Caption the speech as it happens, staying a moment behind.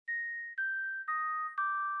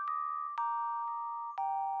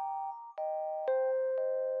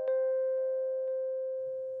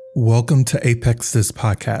Welcome to Apex This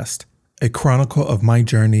Podcast, a chronicle of my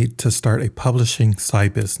journey to start a publishing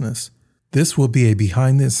side business. This will be a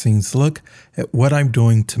behind-the-scenes look at what I'm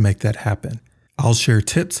doing to make that happen. I'll share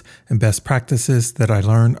tips and best practices that I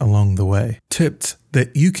learned along the way. Tips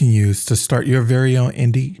that you can use to start your very own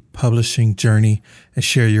indie publishing journey and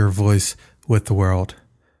share your voice with the world.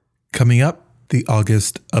 Coming up, the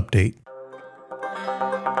August update.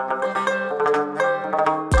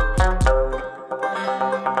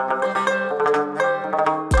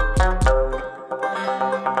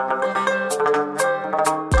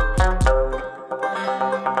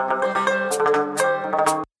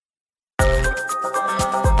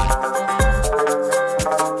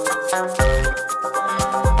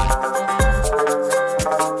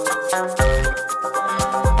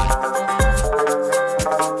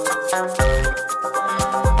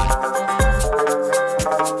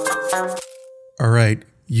 All right,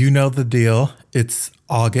 you know the deal. It's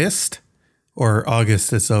August, or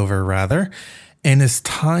August is over rather, and it's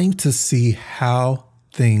time to see how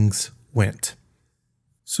things went.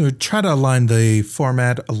 So try to align the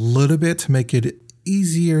format a little bit to make it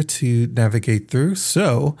easier to navigate through.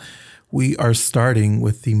 So we are starting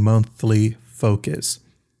with the monthly focus.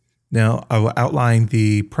 Now, I will outline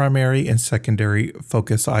the primary and secondary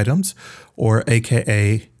focus items, or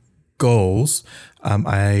AKA goals.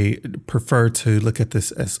 I prefer to look at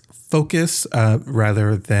this as focus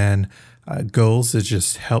rather than goals. It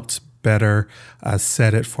just helps better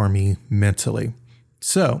set it for me mentally.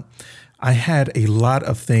 So I had a lot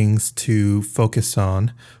of things to focus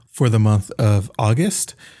on for the month of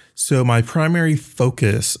August. So my primary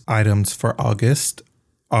focus items for August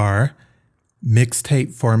are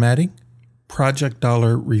mixtape formatting, project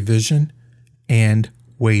dollar revision, and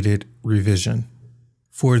weighted revision.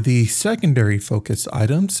 For the secondary focus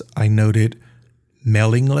items, I noted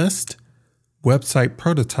mailing list, website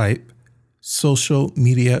prototype, social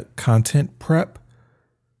media content prep,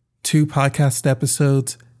 2 podcast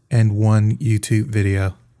episodes, and 1 YouTube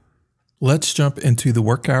video. Let's jump into the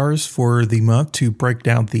work hours for the month to break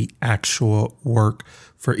down the actual work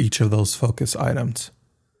for each of those focus items.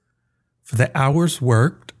 For the hours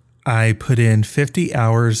worked, I put in 50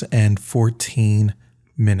 hours and 14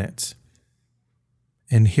 minutes.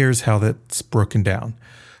 And here's how that's broken down.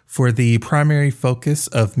 For the primary focus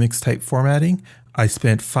of mixtape formatting, I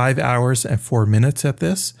spent 5 hours and 4 minutes at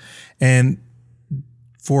this. And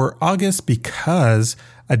for August, because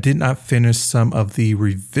I did not finish some of the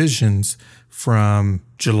revisions from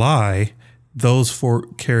July, those 4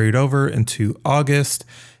 carried over into August,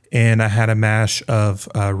 and I had a mash of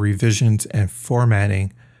revisions and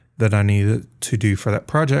formatting that I needed to do for that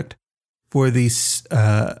project. For the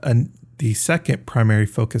second primary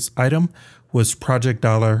focus item was project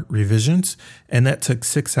dollar revisions, and that took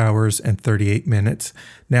 6 hours and 38 minutes.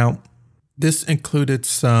 Now, this included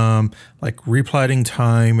some like replotting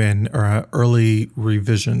time and early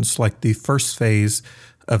revisions, like the first phase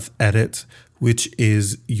of edit, which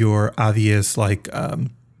is your obvious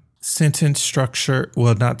sentence structure.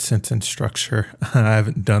 Well, not sentence structure. I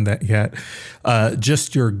haven't done that yet.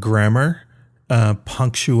 Just your grammar,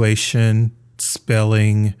 punctuation,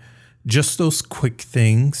 spelling, just those quick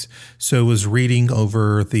things. So it was reading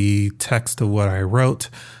over the text of what I wrote.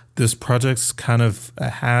 This project's kind of a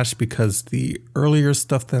hash because the earlier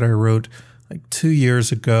stuff that I wrote like 2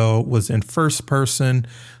 years ago was in first person.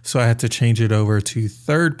 So I had to change it over to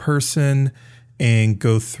third person and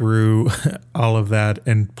go through all of that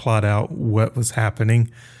and plot out what was happening.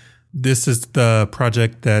 This is the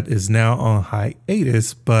project that is now on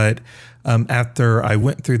hiatus, but after I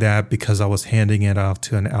went through that, because I was handing it off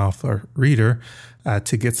to an alpha reader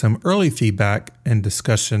to get some early feedback and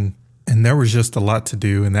discussion, and there was just a lot to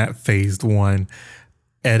do in that phase 1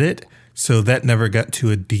 edit. So that never got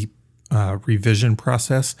to a deep revision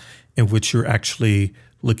process in which you're actually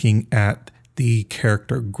looking at the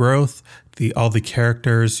character growth, all the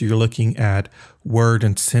characters. You're looking at word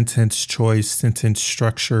and sentence choice, sentence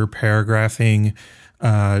structure, paragraphing,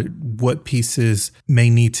 what pieces may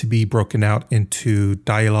need to be broken out into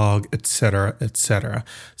dialogue, etc., etc.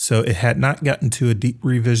 So it had not gotten to a deep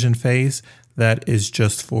revision phase. That is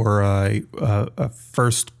just for a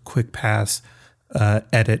first quick pass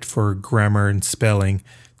edit for grammar and spelling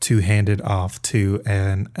to hand it off to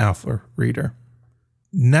an alpha reader.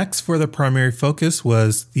 Next for the primary focus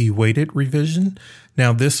was the weighted revision.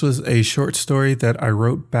 Now, this was a short story that I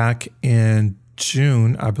wrote back in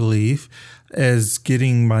June, I believe, as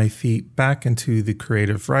getting my feet back into the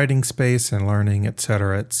creative writing space and learning,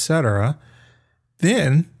 etc., etc.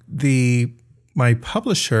 Then my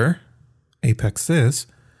publisher, Apex This,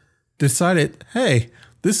 decided, hey,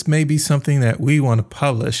 this may be something that we want to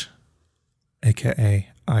publish, aka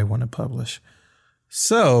I want to publish.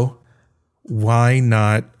 So why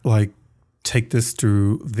not take this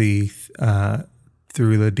through the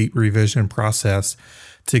deep revision process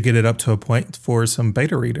to get it up to a point for some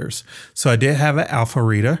beta readers? So I did have an alpha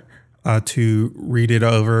reader to read it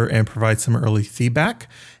over and provide some early feedback.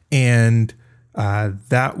 And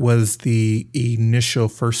that was the initial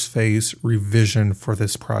first phase revision for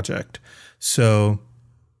this project. So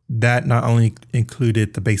that not only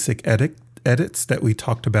included the basic edits that we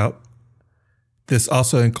talked about, this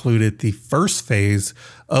also included the first phase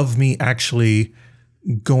of me actually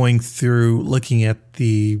going through, looking at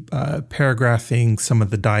the paragraphing some of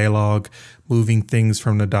the dialogue, moving things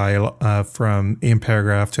from the dialogue from in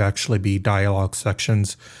paragraph to actually be dialogue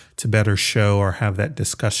sections to better show or have that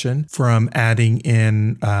discussion, from adding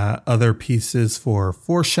in other pieces for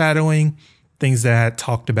foreshadowing, things that I had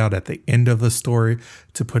talked about at the end of the story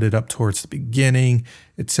to put it up towards the beginning,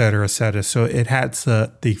 et cetera, et cetera. So it had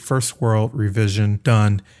the first world revision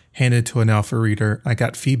done, handed to an alpha reader. I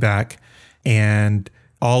got feedback, and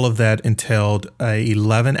all of that entailed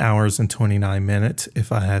 11 hours and 29 minutes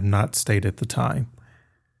if I had not stayed at the time.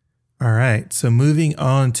 All right, so moving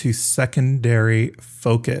on to secondary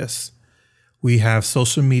focus. We have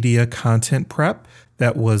social media content prep.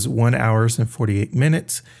 That was 1 hour and 48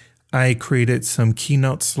 minutes. I created some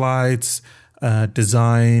keynote slides,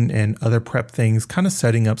 design and other prep things, kind of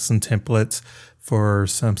setting up some templates for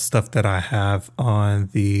some stuff that I have on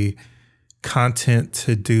the content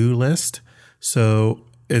to-do list. So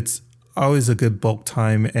it's always a good bulk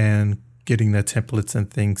time and getting the templates and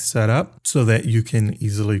things set up so that you can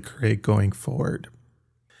easily create going forward.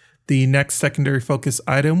 The next secondary focus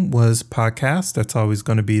item was podcast. That's always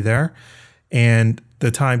going to be there. And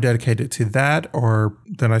the time dedicated to that, or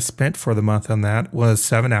that I spent for the month on that, was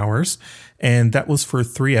 7 hours. And that was for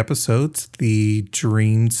 3 episodes. The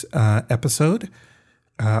Dreams episode,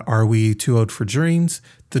 Are We Too Old for Dreams?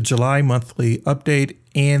 The July monthly update,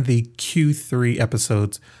 and the Q3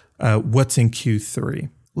 episodes, What's in Q3?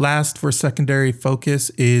 Last for secondary focus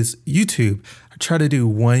is YouTube. I try to do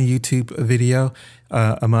one YouTube video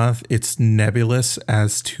a month. It's nebulous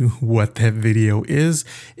as to what that video is,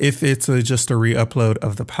 if it's just a re-upload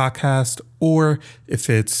of the podcast, or if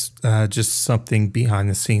it's just something behind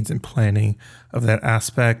the scenes and planning of that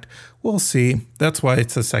aspect. We'll see. That's why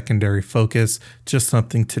it's a secondary focus, just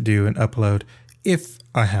something to do and upload if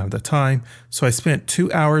I have the time. So I spent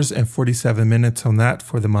 2 hours and 47 minutes on that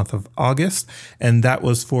for the month of August. And that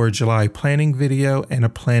was for a July planning video and a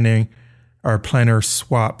planner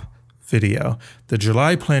swap video. The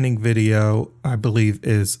July planning video, I believe,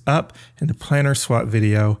 is up, and the planner swap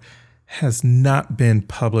video has not been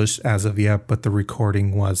published as of yet, but the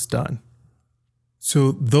recording was done.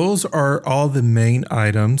 So those are all the main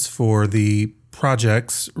items for the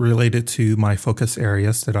projects related to my focus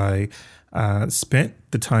areas that I spent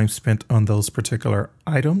the time spent on those particular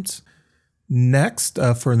items. Next,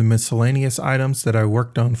 for the miscellaneous items that I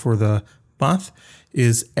worked on for the month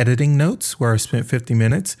is editing notes, where I spent 50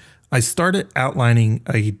 minutes. I started outlining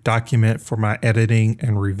a document for my editing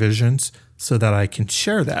and revisions so that I can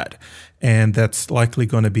share that. And that's likely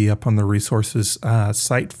going to be up on the resources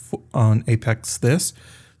site on Apex This.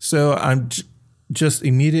 So I'm just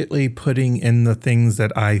immediately putting in the things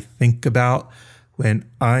that I think about when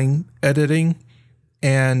I'm editing.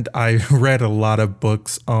 And I read a lot of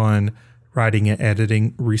books on writing and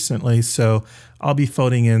editing recently, so I'll be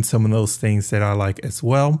folding in some of those things that I like as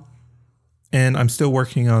well. And I'm still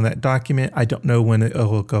working on that document. I don't know when it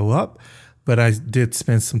will go up, but I did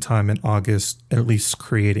spend some time in August at least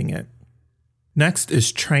creating it. Next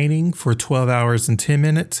is training for 12 hours and 10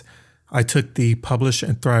 minutes. I took the Publish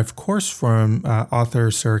and Thrive course from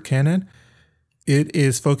author Sarah Cannon. It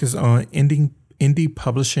is focused on indie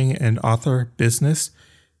publishing and author business.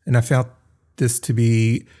 And I found this to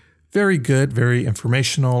be very good, very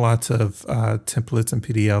informational, lots of templates and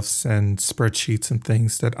PDFs and spreadsheets and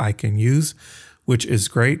things that I can use, which is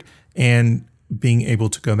great. And being able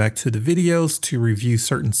to go back to the videos to review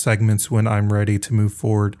certain segments when I'm ready to move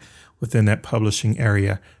forward within that publishing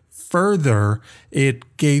area. Further,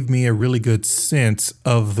 it gave me a really good sense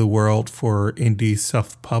of the world for indie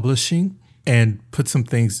self-publishing and put some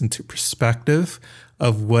things into perspective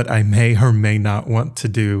of what I may or may not want to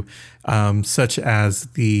do, such as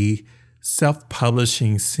the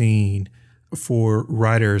self-publishing scene for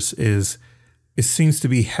writers it seems to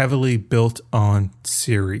be heavily built on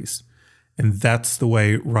series. And that's the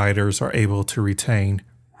way writers are able to retain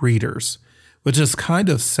readers, which is kind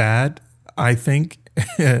of sad, I think,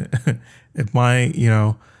 in my,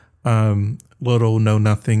 little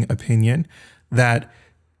know-nothing opinion, that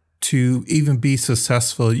to even be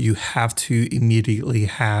successful, you have to immediately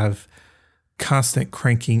have constant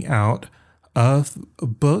cranking out of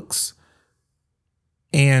books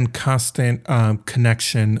and constant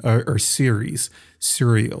connection or serials.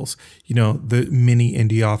 The many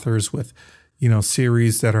indie authors with,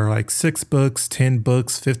 series that are like 6 books, 10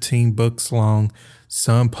 books, 15 books long.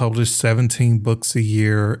 Some publish 17 books a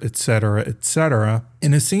year, et cetera, et cetera.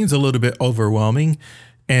 And it seems a little bit overwhelming.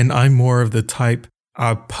 And I'm more of the type,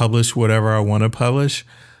 I publish whatever I want to publish,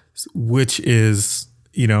 which is,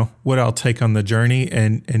 what I'll take on the journey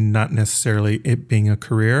and not necessarily it being a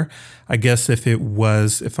career. I guess if I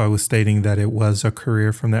was stating that it was a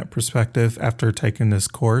career from that perspective after taking this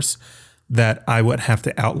course, that I would have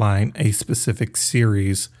to outline a specific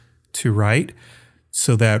series to write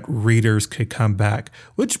so that readers could come back,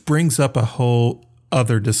 which brings up a whole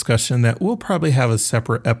other discussion that we'll probably have a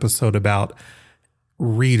separate episode about.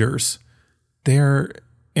 Readers, they're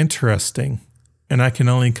interesting, and I can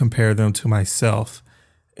only compare them to myself.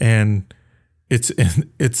 And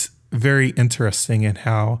it's very interesting in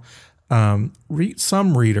how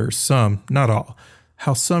some readers, not all,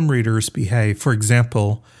 how some readers behave. For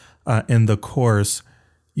example, in the course,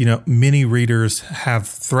 many readers have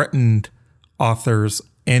threatened authors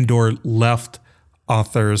and/or left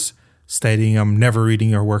authors stating, "I'm never reading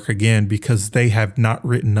your work again," because they have not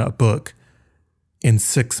written a book in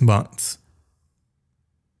 6 months.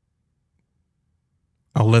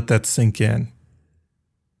 I'll let that sink in.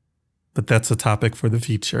 But that's a topic for the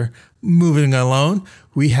future. Moving along,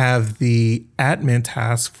 we have the admin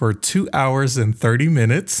task for 2 hours and 30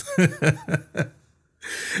 minutes.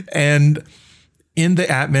 And in the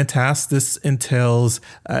admin task, this entails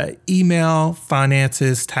email,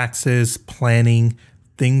 finances, taxes, planning,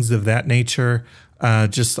 things of that nature.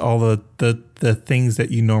 Just all the things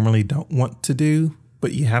that you normally don't want to do,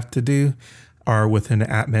 but you have to do, are within the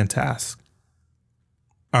admin task.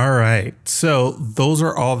 All right. So those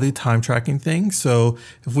are all the time tracking things. So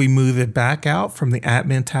if we move it back out from the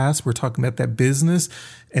admin task, we're talking about that business,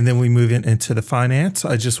 and then we move it into the finance.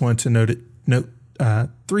 I just want to note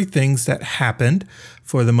 3 things that happened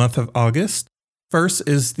for the month of August. First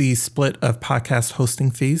is the split of podcast hosting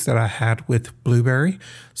fees that I had with Blubrry.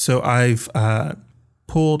 So I've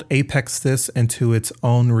pulled Apex this into its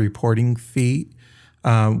own reporting fee,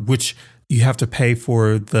 which you have to pay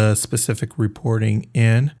for the specific reporting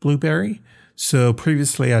in Blubrry. So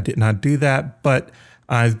previously I did not do that, but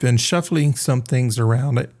I've been shuffling some things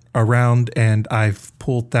around and I've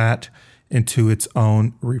pulled that into its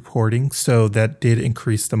own reporting. So that did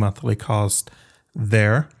increase the monthly cost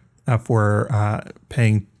there for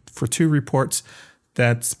paying for 2 reports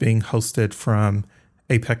that's being hosted from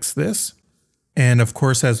Apex This. And of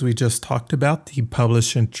course, as we just talked about, the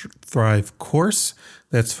Publish and Thrive course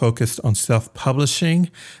that's focused on self-publishing.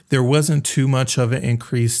 There wasn't too much of an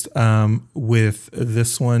increase with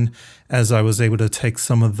this one, as I was able to take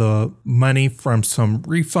some of the money from some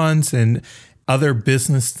refunds and other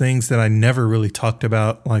business things that I never really talked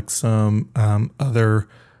about, like some other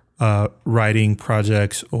writing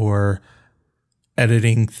projects or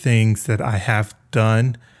editing things that I have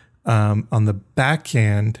done on the back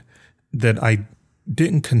end that I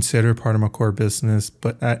didn't consider part of my core business,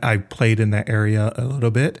 but I played in that area a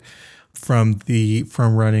little bit from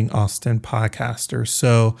running Austin Podcaster.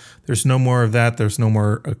 So there's no more of that. There's no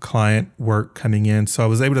more client work coming in. So I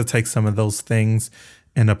was able to take some of those things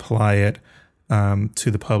and apply it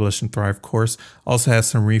to the Publish and Thrive course. Also had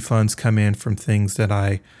some refunds come in from things that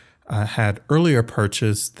I had earlier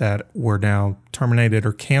purchased that were now terminated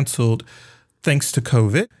or canceled thanks to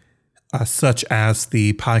COVID. Such as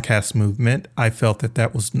the podcast movement. I felt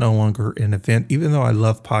that was no longer an event, even though I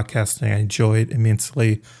love podcasting. I enjoy it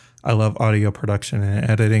immensely. I love audio production and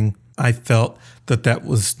editing. I felt that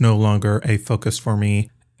was no longer a focus for me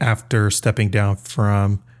after stepping down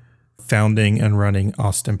from founding and running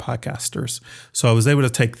Austin Podcasters. So I was able to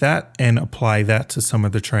take that and apply that to some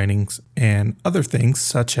of the trainings and other things,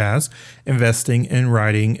 such as investing in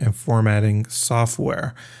writing and formatting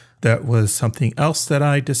software. That was something else that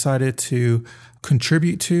I decided to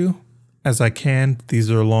contribute to as I can.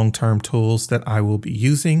 These are long-term tools that I will be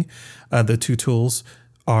using. The 2 tools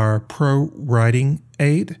are Pro Writing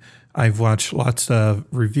Aid. I've watched lots of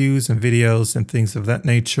reviews and videos and things of that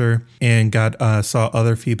nature, and saw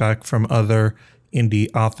other feedback from other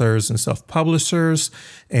indie authors and self-publishers,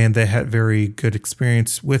 and they had very good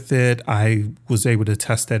experience with it. I was able to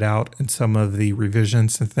test it out in some of the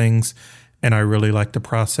revisions and things, and I really liked the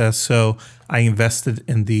process. So I invested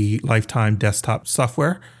in the lifetime desktop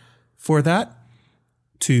software for that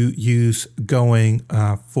to use going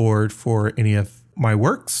forward for any of my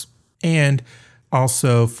works. And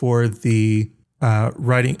Also for the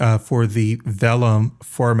writing for the Vellum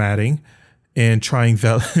formatting and trying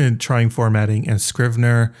formatting and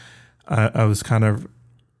Scrivener. I was kind of,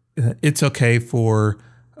 it's okay for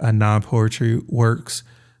non-poetry works,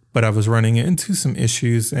 but I was running into some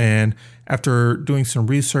issues. And after doing some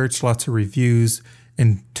research, lots of reviews,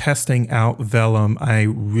 and testing out Vellum, I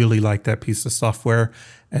really liked that piece of software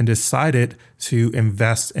and decided to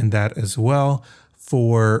invest in that as well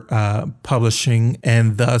for publishing,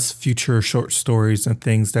 and thus future short stories and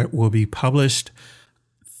things that will be published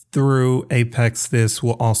through Apex This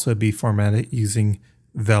will also be formatted using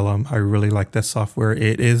Vellum. I really like that software.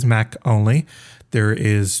 It is Mac only. There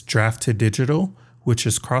is Draft to Digital, which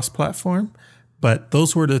is cross-platform, but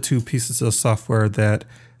those were the two pieces of software that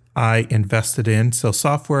I invested in. So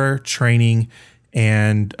software, training,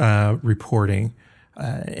 and reporting,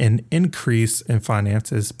 an increase in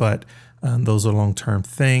finances, but those are long-term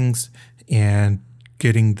things, and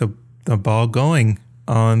getting the ball going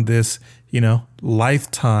on this,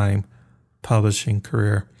 lifetime publishing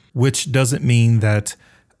career, which doesn't mean that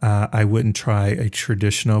I wouldn't try a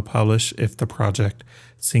traditional publish if the project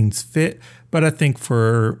seems fit. But I think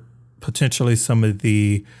for potentially some of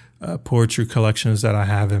the poetry collections that I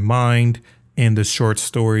have in mind and the short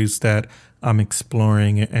stories that I'm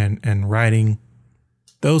exploring and writing,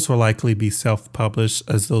 those will likely be self-published,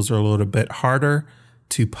 as those are a little bit harder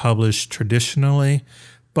to publish traditionally.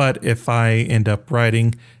 But if I end up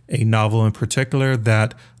writing a novel in particular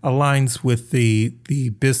that aligns with the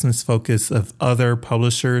business focus of other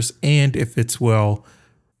publishers, and if it's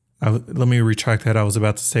let me retract that. I was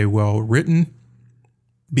about to say well written,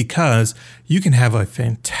 because you can have a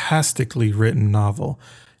fantastically written novel.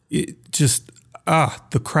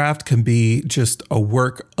 The craft can be just a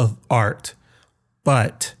work of art.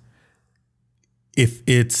 But if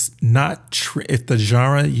it's not, if the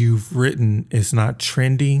genre you've written is not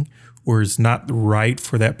trending or is not right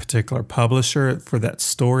for that particular publisher, for that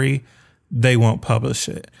story, they won't publish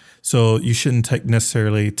it. So you shouldn't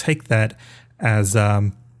necessarily take that as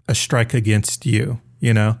a strike against you,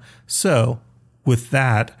 So with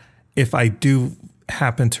that, if I do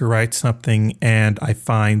happen to write something and I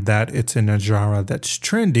find that it's in a genre that's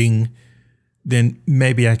trending, then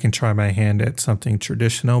maybe I can try my hand at something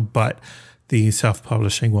traditional, but the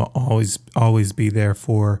self-publishing will always be there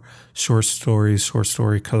for short stories, short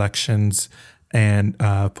story collections, and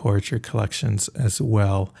poetry collections as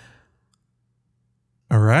well.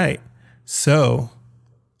 All right. So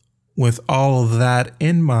with all of that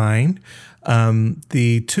in mind,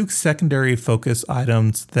 the two secondary focus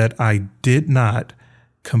items that I did not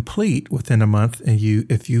complete within a month, and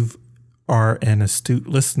if you are an astute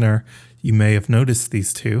listener, you may have noticed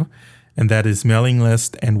these two, and that is mailing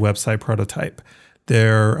list and website prototype.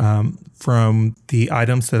 They're from the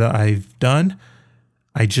items that I've done,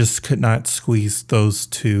 I just could not squeeze those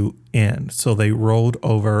two in. So they rolled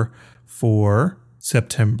over for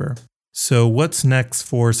September. So what's next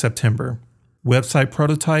for September? Website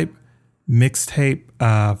prototype, mixtape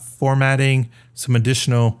formatting, some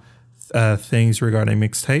additional things regarding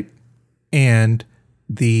mixtape, and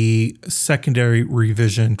the secondary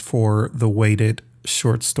revision for the weighted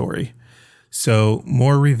short story. So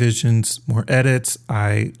more revisions, more edits.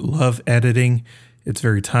 I love editing. It's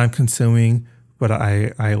very time consuming, but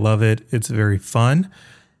I love it. It's very fun.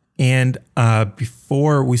 And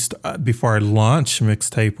before I launch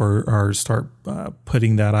mixtape or start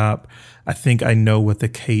putting that up, I think I know what the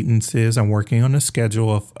cadence is. I'm working on a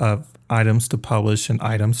schedule of items to publish and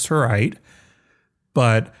items to write.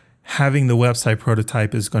 But having the website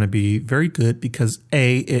prototype is going to be very good because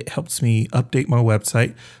it helps me update my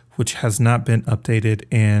website, which has not been updated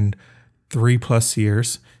in 3+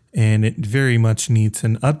 years, and it very much needs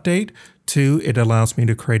an update. 2, it allows me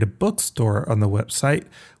to create a bookstore on the website,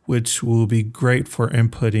 which will be great for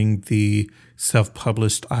inputting the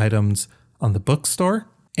self-published items on the bookstore,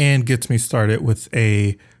 and gets me started with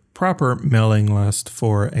a proper mailing list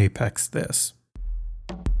for Apex This.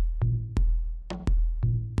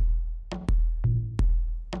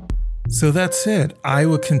 So that's it. I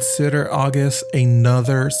would consider August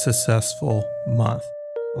another successful month.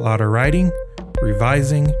 A lot of writing,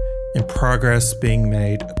 revising, and progress being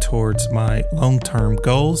made towards my long-term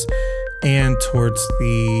goals and towards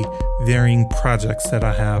the varying projects that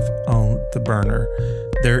I have on the burner.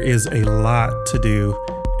 There is a lot to do,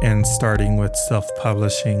 and starting with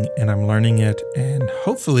self-publishing, and I'm learning it, and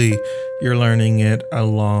hopefully you're learning it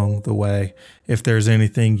along the way. If there's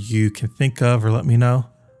anything you can think of or let me know,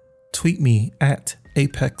 tweet me at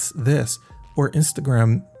ApexThis or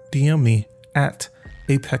Instagram DM me at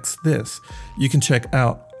ApexThis. You can check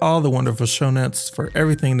out all the wonderful show notes for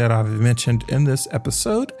everything that I've mentioned in this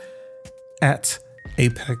episode at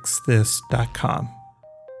apexthis.com.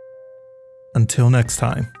 Until next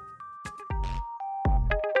time.